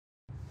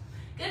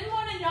Good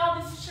morning,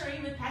 y'all. This is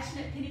Sheree with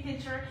Passionate Penny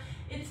Pincher.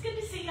 It's good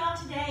to see y'all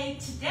today.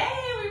 Today,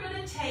 we're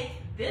going to take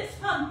this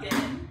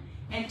pumpkin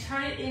and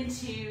turn it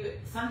into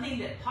something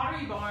that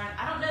Pottery Barn,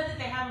 I don't know that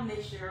they have them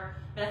this year,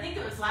 but I think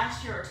it was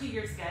last year or 2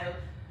 years ago,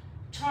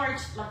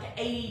 charged like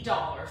 $80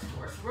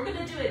 for. So we're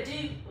going to do a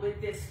dupe with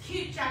this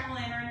cute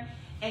jack-o'-lantern,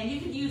 and you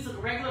can use a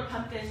regular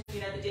pumpkin, you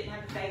know, that didn't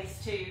have a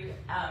face too.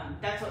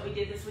 That's what we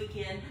did this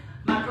weekend.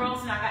 My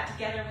girls and I got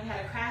together and we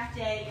had a craft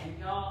day, and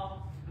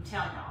y'all, I'm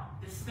telling y'all,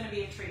 this is going to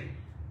be a treat.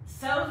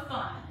 So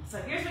fun. So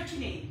here's what you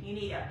need. You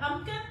need a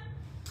pumpkin.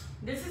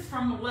 This is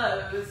from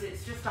Lowe's.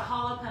 It's just a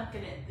hollow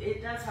pumpkin.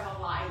 It does have a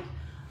light,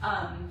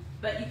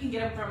 but you can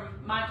get them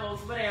from Michael's,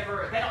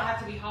 whatever. They don't have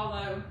to be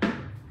hollow.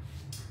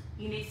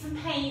 You need some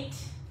paint,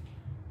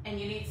 and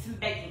you need some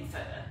baking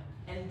soda,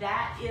 and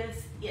that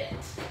is it.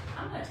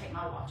 I'm going to take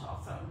my watch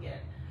off so I don't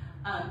get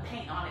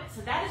paint on it.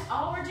 So that is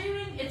all we're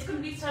doing. It's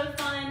going to be so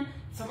fun.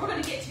 So we're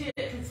going to get to it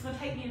because it's going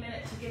to take me a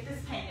minute to get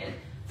this painted.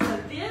 So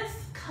this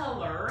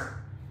color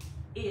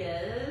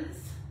is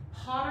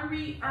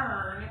Pottery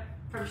Urn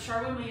from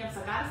Sherwin-Williams.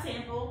 I got a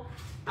sample.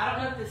 I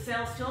don't know if the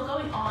sale's still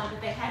going on, but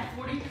they had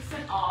 40%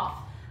 off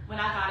when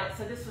I got it.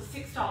 So this was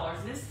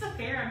 $6. And this is a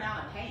fair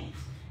amount of paint,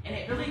 and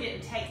it really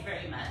didn't take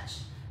very much.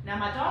 Now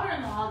my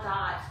daughter-in-law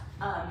got,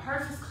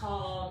 hers is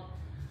called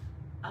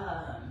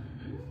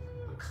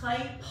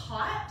Clay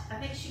Pot. I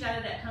think she got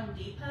it at Home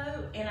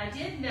Depot. And I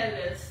did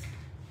notice,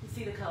 you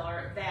see the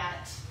color,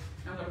 that,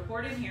 I'm gonna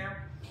pour it in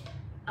here.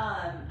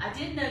 I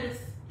did notice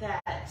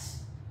that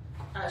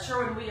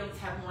Sherwin-Williams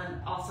have one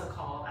also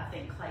called, I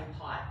think, Clay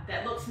Pot,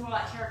 that looks more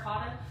like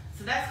terracotta.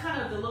 So that's kind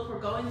of the look we're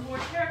going for,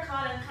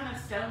 terracotta, kind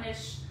of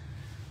stonish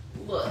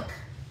look.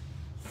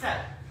 So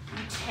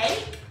you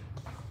take,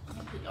 let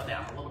me put y'all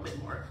down a little bit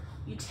more.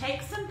 You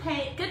take some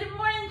paint. Good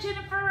morning,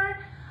 Jennifer.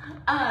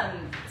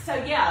 So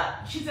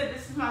yeah, she said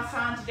this is my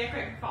sign to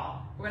decorate for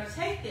fall. We're gonna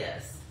take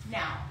this.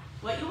 Now,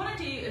 what you wanna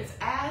do is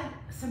add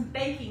some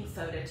baking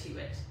soda to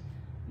it.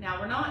 Now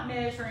we're not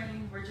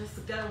measuring, we're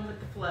just going with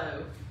the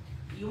flow.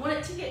 You want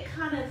it to get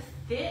kind of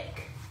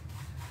thick,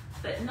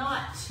 but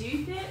not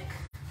too thick,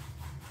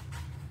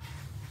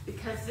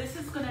 because this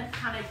is gonna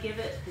kind of give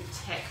it the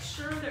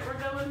texture that we're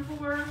going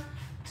for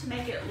to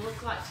make it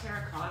look like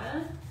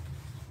terracotta.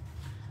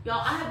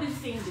 Y'all, I have been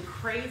seeing the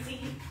crazy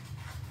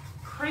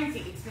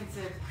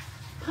expensive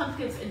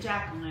pumpkins and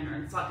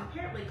jack-o'-lanterns. Like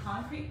apparently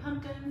concrete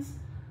pumpkins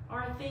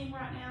are a thing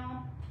right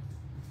now.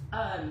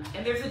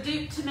 And there's a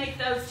dupe to make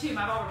those too.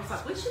 My daughter was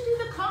like, we should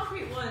do the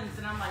concrete ones.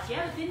 And I'm like,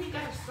 yeah, but then you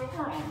gotta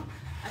store them.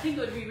 I think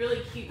it would be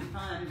really cute and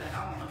fun, but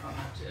I don't know if I'm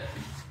up to it.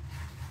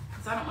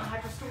 Because I don't want to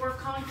have to store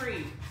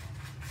concrete.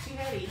 It's too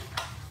heavy.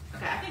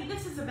 Okay, I think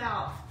this is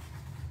about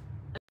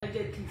a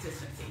good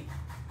consistency.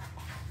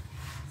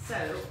 So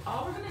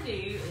all we're gonna do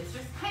is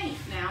just paint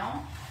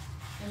now.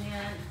 And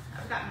then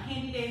I've got my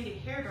handy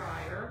dandy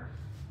hairdryer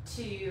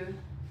to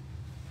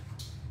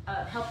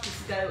help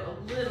this go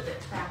a little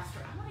bit faster.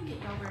 I want to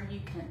get y'all where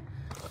you can,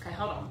 okay,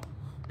 hold on.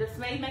 This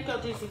may make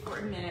y'all dizzy for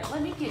a minute.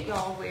 Let me get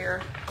y'all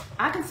where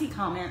I can see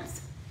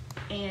comments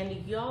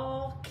and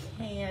y'all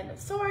can,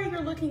 sorry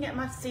you're looking at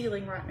my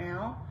ceiling right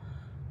now.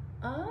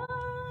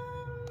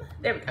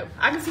 There we go.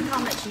 I can see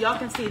comments, y'all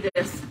can see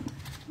this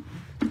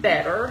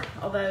better,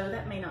 although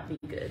that may not be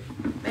good.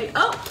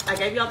 Oh, I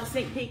gave y'all the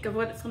sneak peek of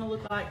what it's gonna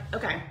look like.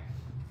 Okay,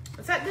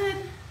 is that good?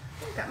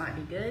 I think that might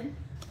be good.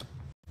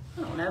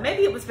 I don't know,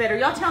 maybe it was better.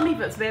 Y'all tell me if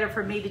it's better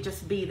for me to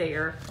just be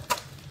there.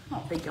 I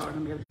don't think y'all are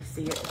gonna be able to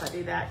see it if I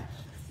do that.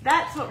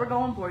 That's what we're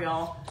going for,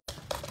 y'all.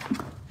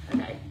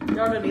 Okay, y'all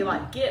are gonna be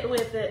like, get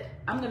with it.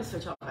 I'm gonna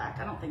switch y'all back.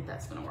 I don't think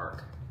that's gonna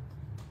work.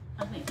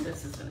 I think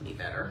this is gonna be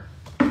better.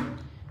 Let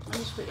me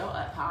just put y'all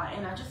up high,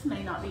 and I just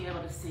may not be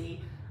able to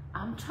see.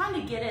 I'm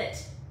trying to get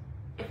it.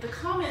 If the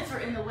comments are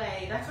in the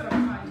way, that's what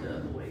I'm trying to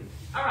avoid.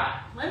 All right,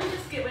 let me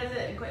just get with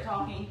it and quit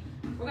talking.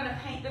 We're gonna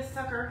paint this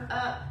sucker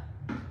up,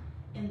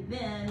 and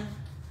then,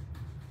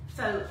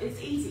 so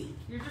it's easy.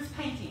 You're just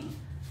painting.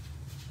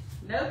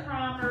 No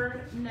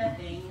primer,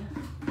 nothing.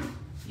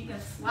 You can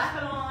slap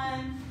it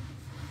on.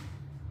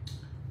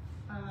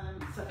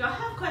 So if y'all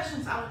have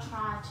questions, I will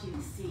try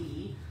to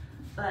see,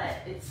 but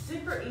it's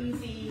super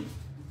easy,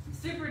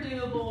 super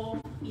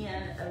doable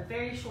in a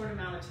very short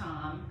amount of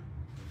time.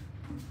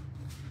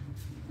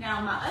 Now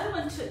my other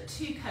one took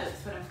 2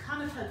 coats, but I'm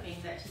kind of hoping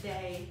that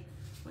today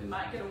we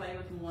might get away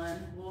with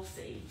one. We'll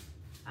see.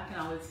 I can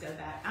always go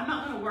back. I'm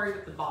not gonna worry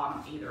with the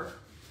bottom either,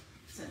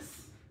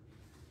 since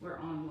we're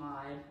on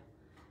live.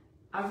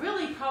 I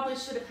really probably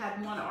should have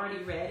had one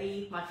already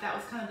ready. Like that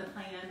was kind of the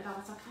plan, but I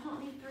was like, I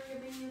don't need 3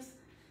 of these.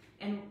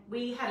 And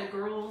we had a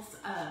girls,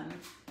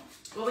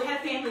 well, we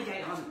had family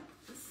day on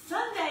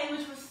Sunday,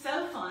 which was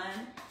so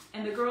fun.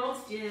 And the girls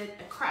did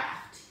a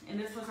craft, and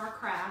this was our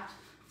craft.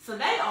 So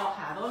they all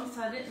have them,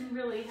 so I didn't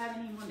really have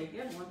anyone to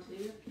give one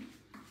to,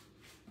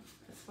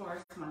 as far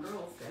as my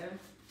girls go.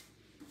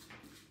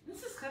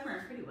 This is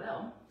covering pretty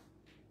well.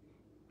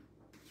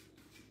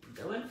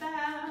 Going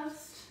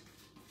fast.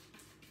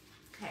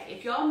 Okay,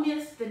 if y'all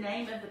missed the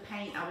name of the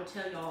paint, I will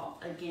tell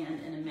y'all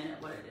again in a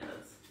minute what it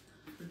is.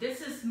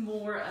 This is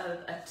more of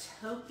a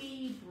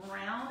taupey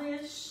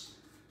brownish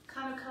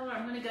kind of color.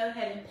 I'm going to go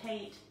ahead and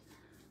paint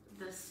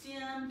the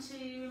stem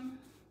too.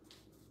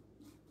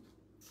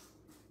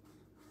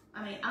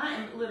 I mean,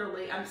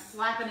 I'm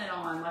slapping it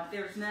on. Like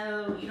there's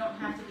no, you don't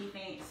have to be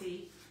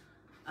fancy.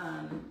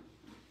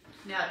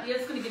 Now,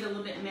 it's going to get a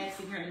little bit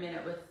messy here in a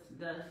minute with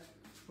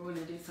we're going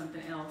to do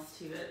something else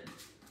to it.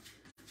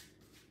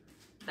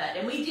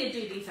 And we did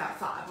do these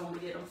outside when we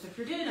did them. So if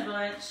you're doing a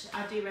bunch,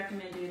 I do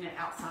recommend doing it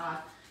outside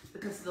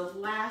because the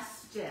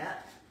last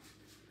step,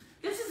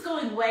 this is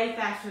going way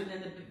faster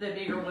than the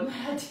bigger one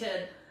that I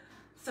did.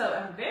 So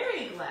I'm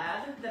very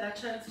glad that I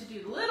chose to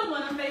do the little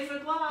one on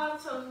Facebook Live.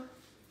 So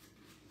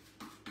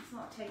it's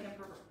not taking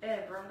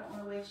forever. I don't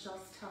want to waste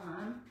y'all's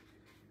time.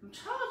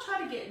 I'll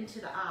try to get into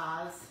the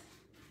eyes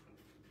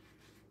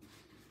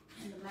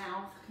and the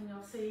mouth. Can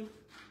y'all see?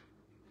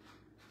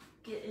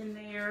 Get in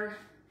there.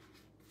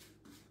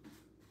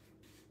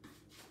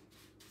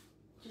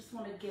 Just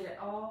want to get it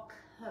all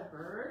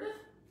covered.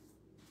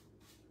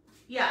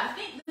 Yeah, I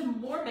think the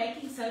more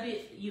baking soda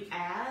you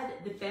add,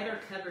 the better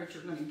coverage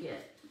you're going to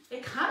get.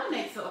 It kind of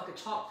makes it like a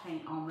chalk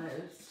paint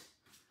almost,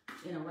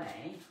 in a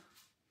way.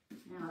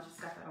 Now I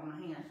just got that on my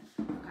hand.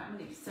 Okay, I'm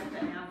going to set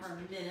that down for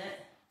a minute.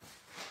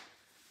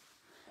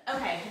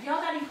 Okay, have y'all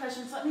got any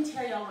questions? Let me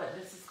tell y'all what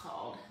this is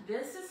called.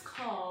 This is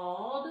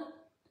called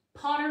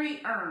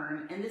Pottery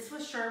Urn, and this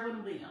was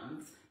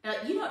Sherwin-Williams. Now,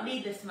 you don't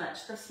need this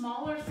much. The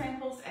smaller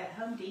samples at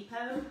Home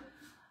Depot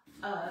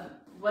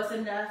was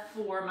enough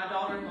for my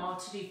daughter-in-law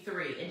to do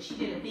 3, and she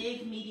did a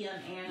big, medium,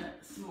 and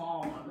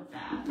small one with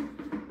that.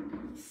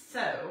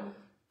 So,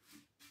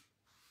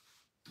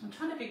 I'm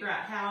trying to figure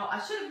out how.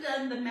 I should have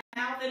done the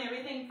mouth and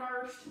everything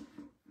first.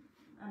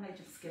 I may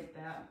just skip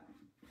that.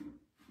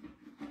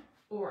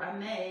 Or I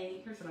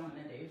may, here's what I'm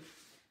going to do.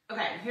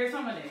 Okay, here's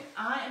what I'm going to do.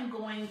 I am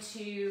going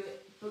to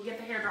get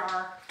the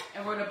hairdryer,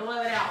 and we're going to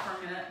blow it out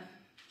for a minute.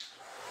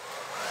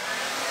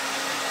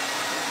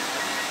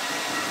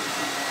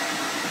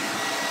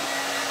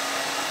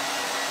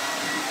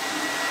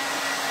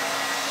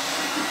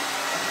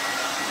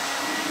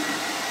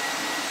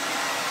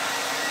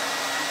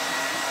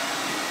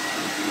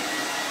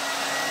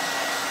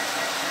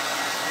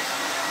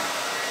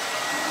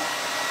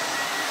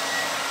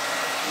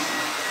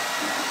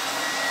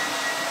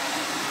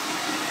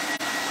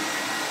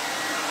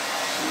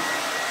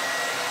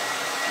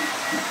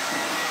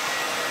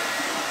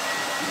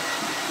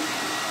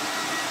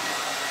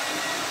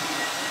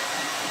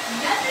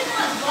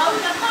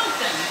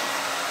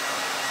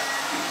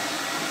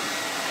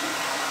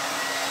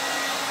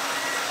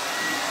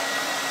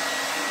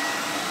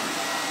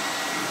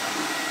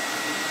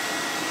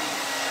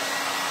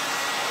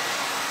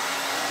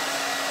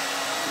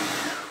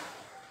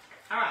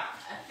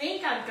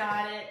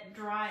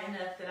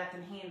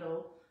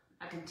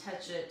 I can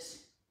touch it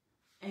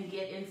and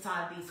get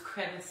inside these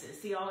crevices.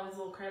 See all these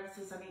little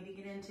crevices I need to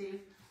get into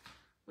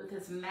with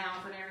his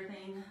mouth and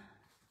everything.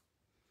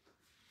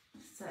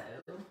 So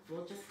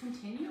we'll just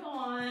continue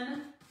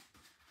on.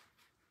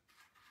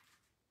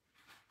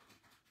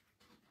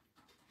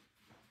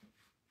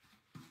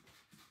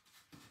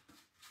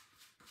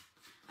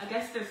 I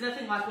guess there's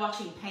nothing like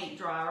watching paint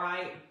dry,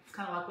 right? It's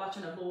kind of like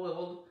watching a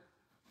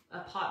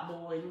pot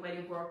boiling,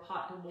 waiting for a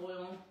pot to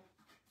boil.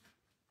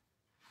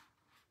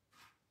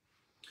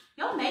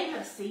 Y'all may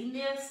have seen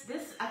this.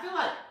 I feel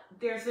like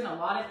there's been a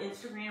lot of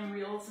Instagram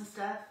reels and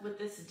stuff with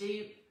this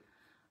dupe.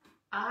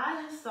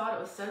 I just thought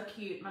it was so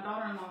cute. My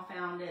daughter-in-law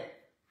found it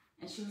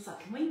and she was like,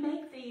 can we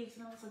make these?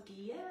 And I was like,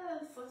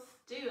 yes, let's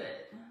do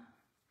it.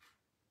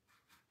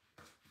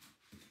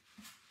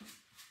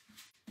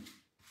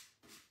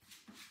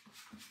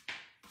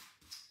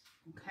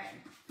 Okay.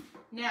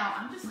 Now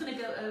I'm just going to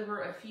go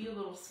over a few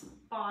little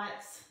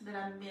spots that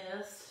I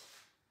missed.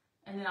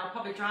 And then I'll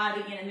probably dry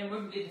it again, and then we're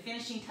going to do the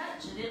finishing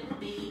touch, and it will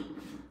be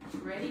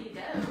ready to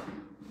go.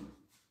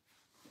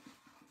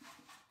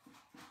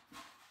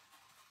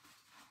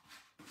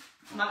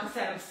 Like I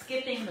said, I'm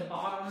skipping the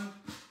bottom.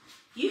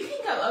 You can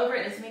go over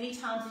it as many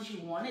times as you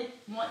want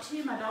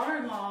to. My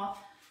daughter-in-law,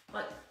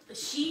 like,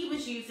 she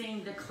was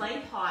using the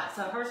clay pot,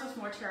 so hers was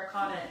more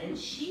terracotta, and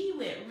she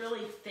went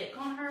really thick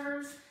on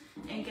hers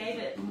and gave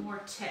it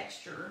more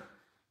texture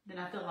than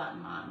I feel like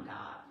mine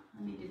got.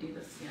 I need to do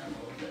the skin a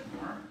little bit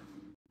more.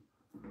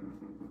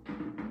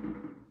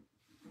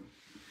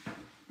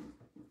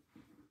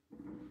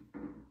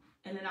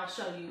 And then I'll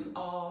show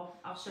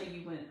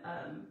you when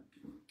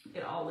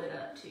it all lit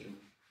up too.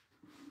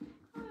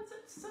 Oh, is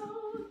it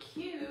so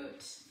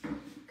cute?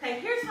 Okay,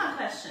 here's my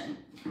question.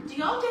 Do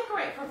y'all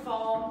decorate for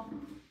fall?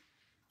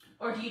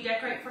 Or do you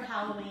decorate for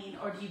Halloween?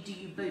 Or do you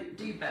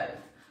do both?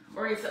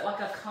 Or is it like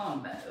a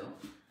combo?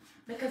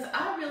 Because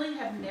I really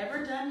have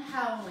never done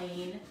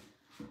Halloween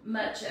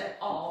much at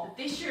all. But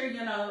this year,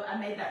 you know, I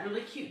made that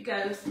really cute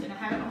ghost and I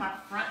have it on my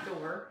front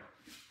door.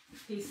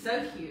 He's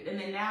so cute. And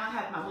then now I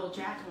have my little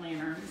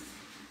jack-o'-lanterns.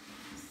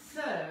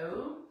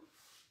 So,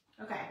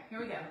 okay, here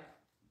we go.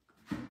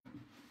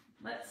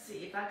 Let's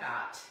see if I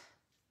got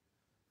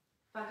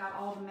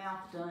all the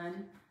mouth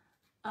done.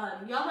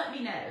 Y'all let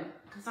me know,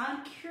 because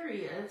I'm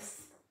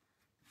curious.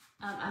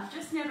 I've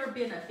just never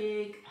been a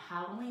big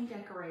Halloween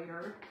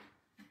decorator,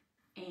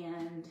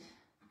 and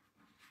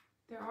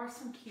there are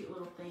some cute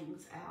little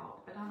things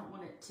out, but I don't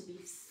want it to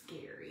be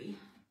scary.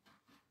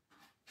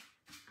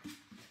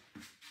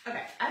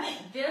 Okay, I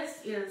think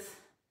this is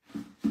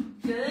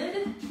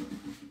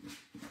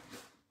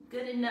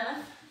good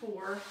enough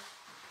for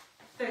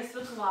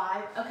Facebook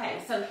Live.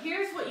 Okay, so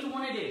here's what you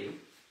want to do.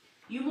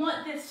 You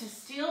want this to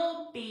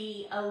still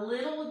be a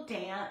little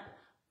damp,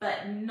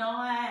 but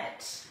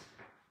not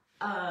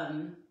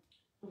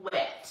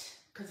wet,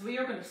 because we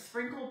are going to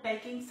sprinkle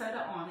baking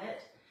soda on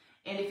it.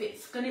 And if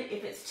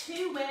it's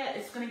too wet,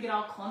 it's going to get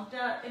all clumped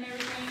up and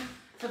everything.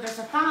 So there's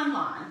a fine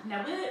line.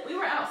 Now we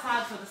were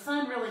outside, so the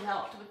sun really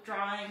helped with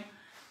drying,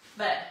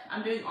 but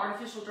I'm doing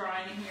artificial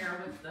drying in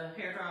here with the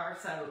hairdryer,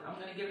 so I'm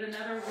going to give it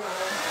another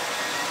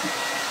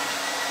whirl.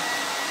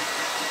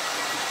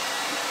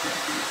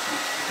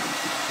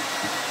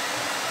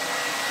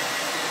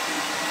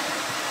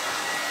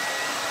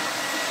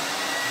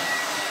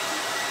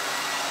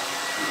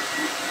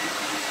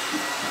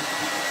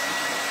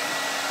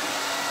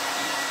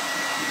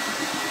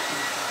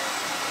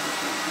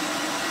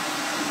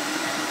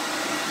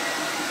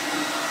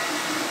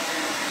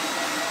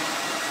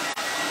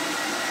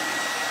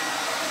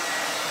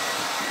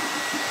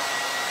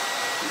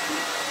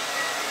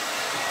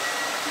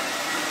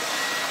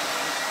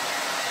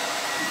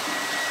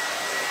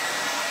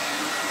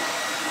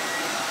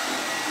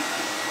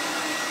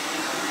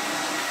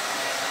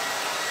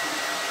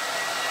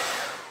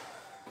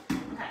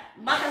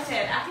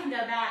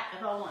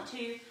 If I want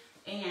to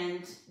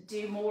and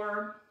do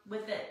more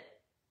with it,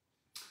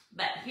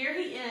 but here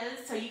he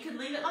is. So you can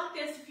leave it like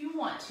this if you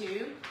want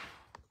to,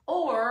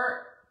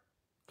 or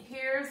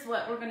here's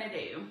what we're gonna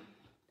do.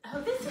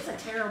 Oh, this is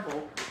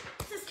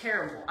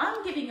terrible.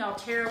 I'm giving y'all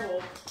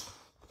terrible.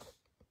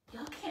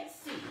 Y'all can't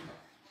see.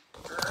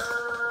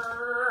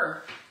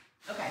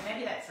 Okay,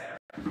 maybe that's better.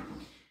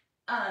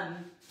 I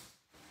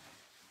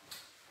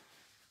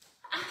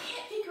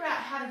can't figure out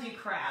how to do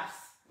crafts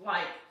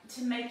like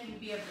to make you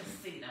be able to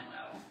see them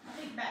well. I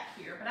think back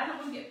here, but I don't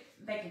want to get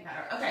baking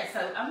powder. Okay,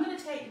 so I'm going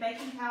to take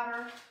baking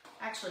powder.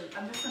 Actually,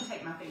 I'm just going to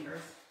take my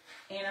fingers,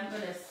 and I'm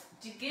going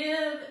to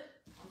give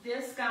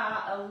this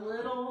guy a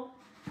little,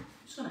 I'm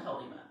just going to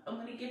hold him up. I'm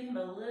going to give him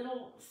a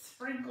little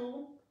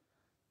sprinkle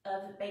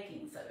of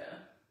baking soda.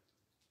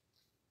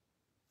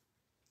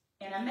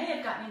 And I may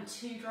have gotten him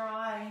too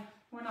dry.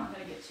 We're not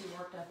going to get too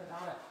worked up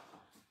about it.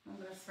 I'm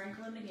going to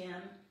sprinkle him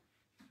again.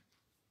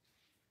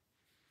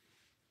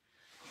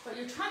 What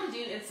you're trying to do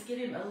is give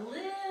him a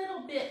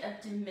little bit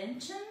of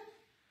dimension.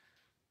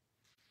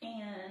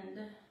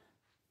 And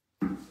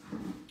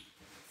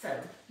so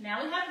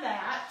now we have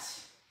that.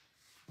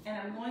 And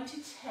I'm going to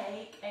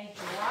take a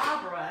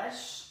dry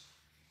brush.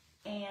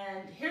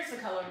 And here's the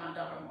color my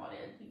daughter-in-law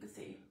did. You can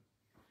see.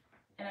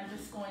 And I'm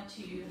just going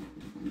to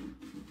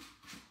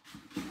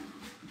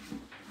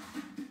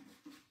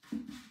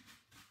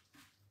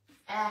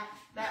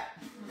that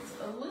was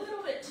a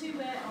little bit too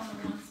wet on the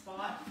one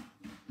spot.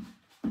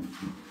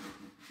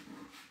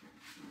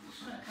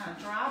 Just going to kind of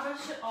dry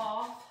brush it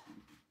off.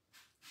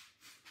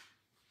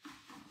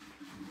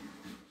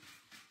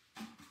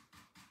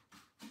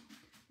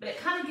 But it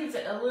kind of gives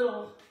it a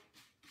little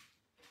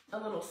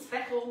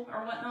speckle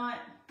or whatnot.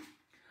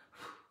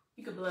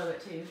 You could blow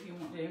it too if you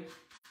want to.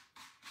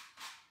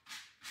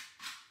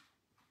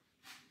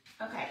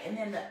 Okay, and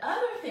then the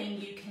other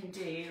thing you can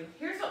do,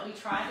 here's what we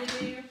tried to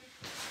do.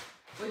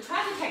 We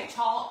tried to take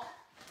chalk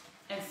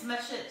and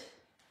smush it,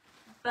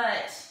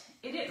 but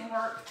it didn't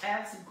work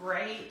as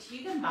great.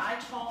 You can buy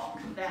chalk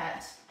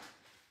that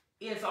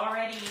is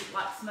already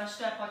like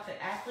smushed up like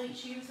the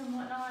athletes use and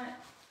whatnot.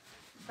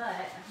 But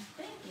I'm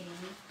thinking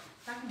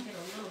if I can get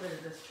a little bit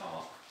of this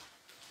chalk,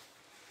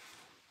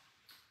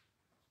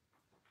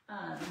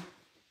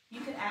 you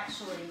could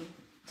actually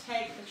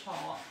take the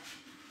chalk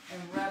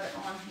and rub it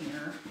on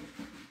here.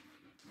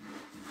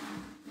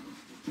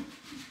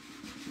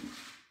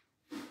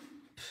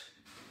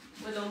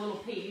 With a little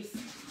piece.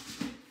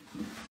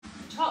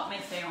 The chalk may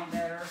stay on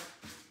better.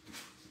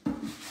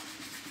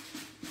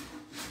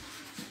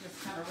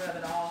 Just kind of rub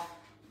it off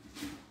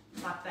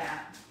like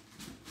that.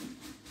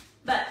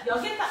 But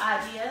y'all get the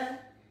idea,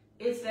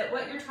 is that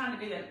what you're trying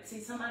to do,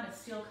 see something is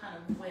still kind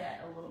of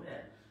wet a little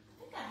bit.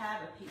 I think I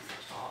have a piece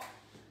of chalk.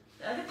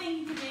 The other thing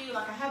you could do,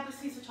 like I have this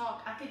piece of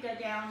chalk, I could go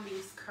down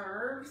these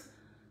curves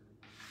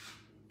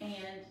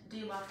and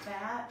do like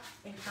that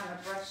and kind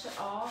of brush it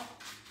off.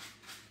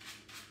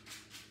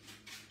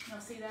 Y'all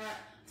see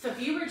that? So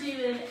if you were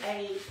doing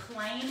a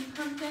plain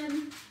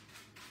pumpkin,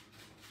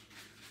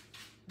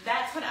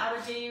 that's what I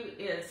would do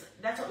is,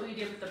 that's what we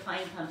did with the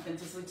plain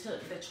pumpkins, is we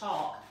took the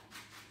chalk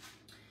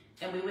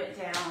and we went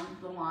down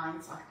the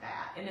lines like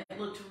that. And it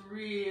looked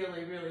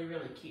really, really,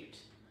 really cute.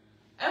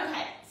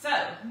 Okay,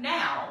 so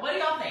now, what do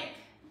y'all think?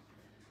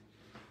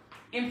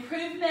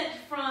 Improvement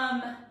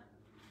from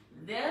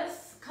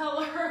this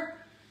color?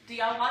 Do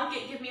y'all like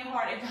it? Give me a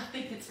heart if y'all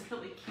think it's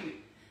really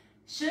cute.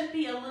 Should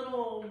be a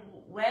little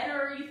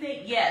wetter, you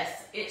think?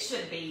 Yes, it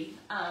should be.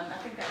 I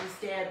think that was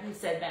Deb who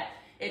said that.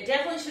 It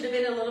definitely should have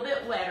been a little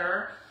bit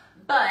wetter,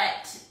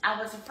 but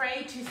I was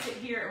afraid to sit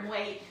here and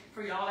wait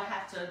for y'all to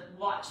have to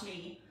watch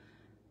me,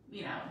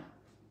 you know,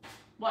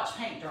 watch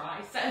paint dry.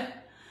 So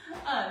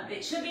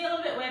it should be a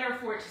little bit wetter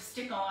for it to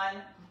stick on,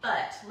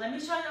 but let me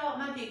show y'all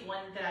my big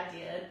one that I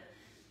did.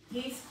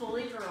 He's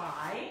fully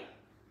dry.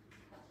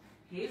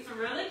 He's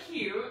really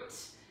cute,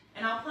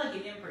 and I'll plug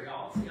it in for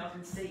y'all so y'all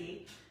can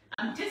see.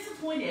 I'm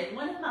disappointed.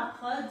 One of my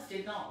plugs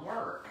did not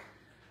work,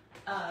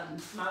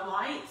 my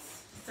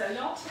lights. So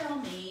y'all tell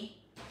me,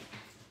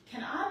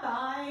 can I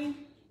buy,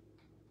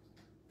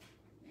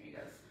 there he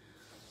goes.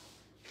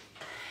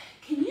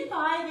 Can you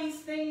buy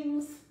these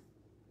things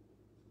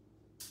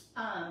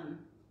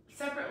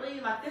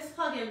separately? Like this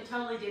plug-in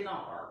totally did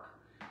not work.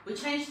 We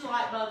changed the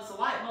light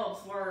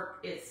bulbs work,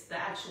 it's the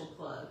actual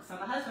plug. So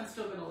my husband's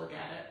still gonna look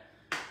at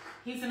it.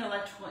 He's an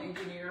electrical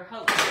engineer,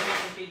 hopefully he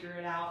can figure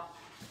it out.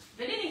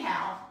 But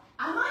anyhow,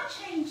 I might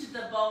change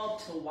the bulb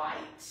to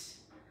white,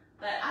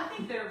 but I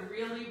think they're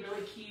really,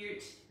 really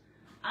cute.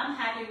 I'm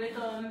happy with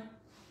them.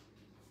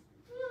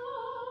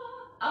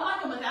 I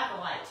like them without the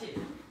light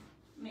too.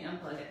 Let me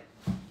unplug it.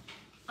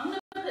 I'm gonna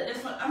put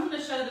this one, I'm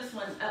gonna show this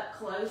one up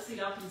close so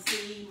y'all can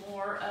see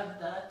more of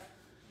the,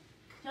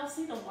 y'all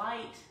see the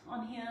white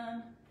on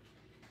him?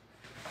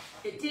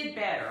 It did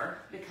better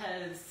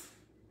because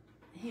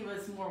he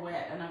was more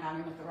wet and I got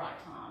him at the right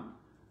time.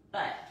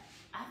 But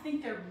I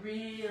think they're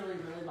really,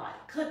 really light.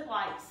 Clip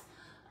lights.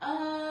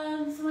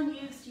 Someone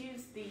used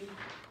the,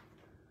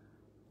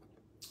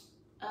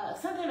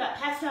 something about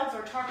pastels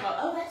or charcoal.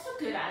 Oh, that's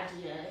a good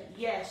idea.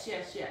 Yes,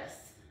 yes,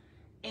 yes.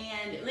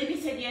 And Libby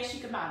said, yes,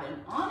 you can buy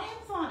them on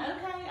Amazon.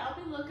 Okay, I'll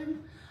be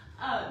looking.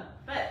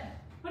 But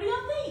what do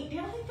y'all think? Do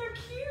y'all think they're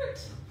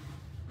cute?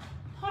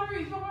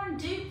 Pottery Barn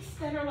dupes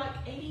that are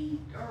like $80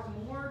 or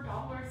more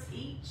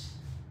each,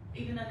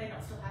 even though they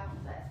don't still have them.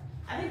 But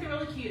I think they're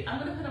really cute. I'm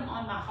gonna put them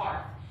on my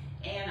hearth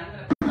and I'm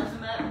gonna plug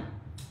them up.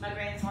 My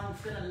grandson's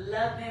gonna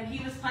love them.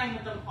 He was playing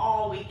with them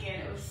all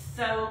weekend. It was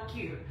so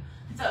cute.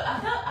 So I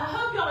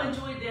hope y'all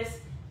enjoyed this.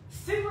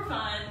 Super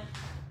fun.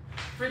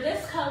 For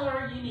this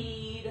color, you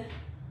need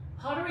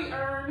Pottery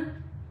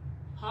Urn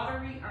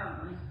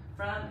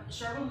from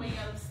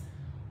Sherwin-Williams,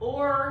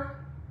 or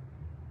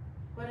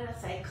what did I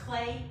say?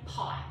 Clay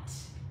Pot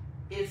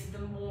is the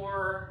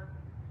more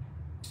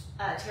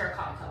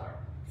terracotta color.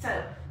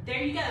 So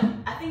there you go.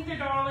 I think they're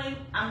darling.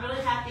 I'm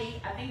really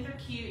happy. I think they're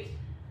cute.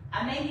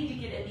 I may need to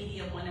get a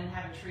medium one and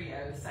have a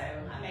trio, so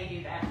I may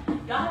do that.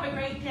 Y'all have a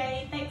great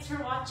day. Thanks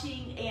for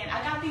watching. And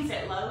I got these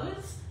at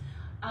Lowe's.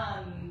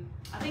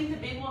 I think the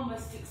big one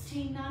was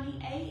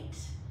 $16.98,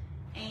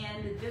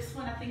 and this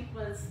one I think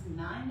was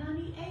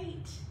 $9.98.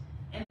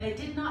 And they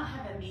did not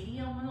have a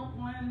medium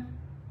one.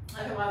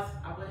 Otherwise,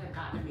 I would have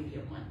gotten a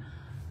medium one.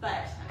 But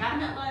I got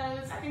them at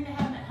Lowe's. I think they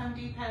have them at Home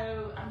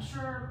Depot. I'm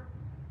sure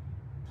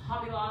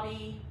Hobby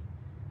Lobby.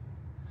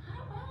 I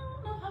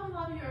don't know if Hobby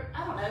Lobby or,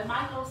 I don't know,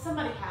 Michael,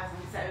 somebody has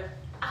them. So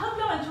I hope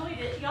y'all enjoyed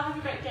it. Y'all have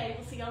a great day.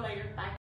 We'll see y'all later. Bye.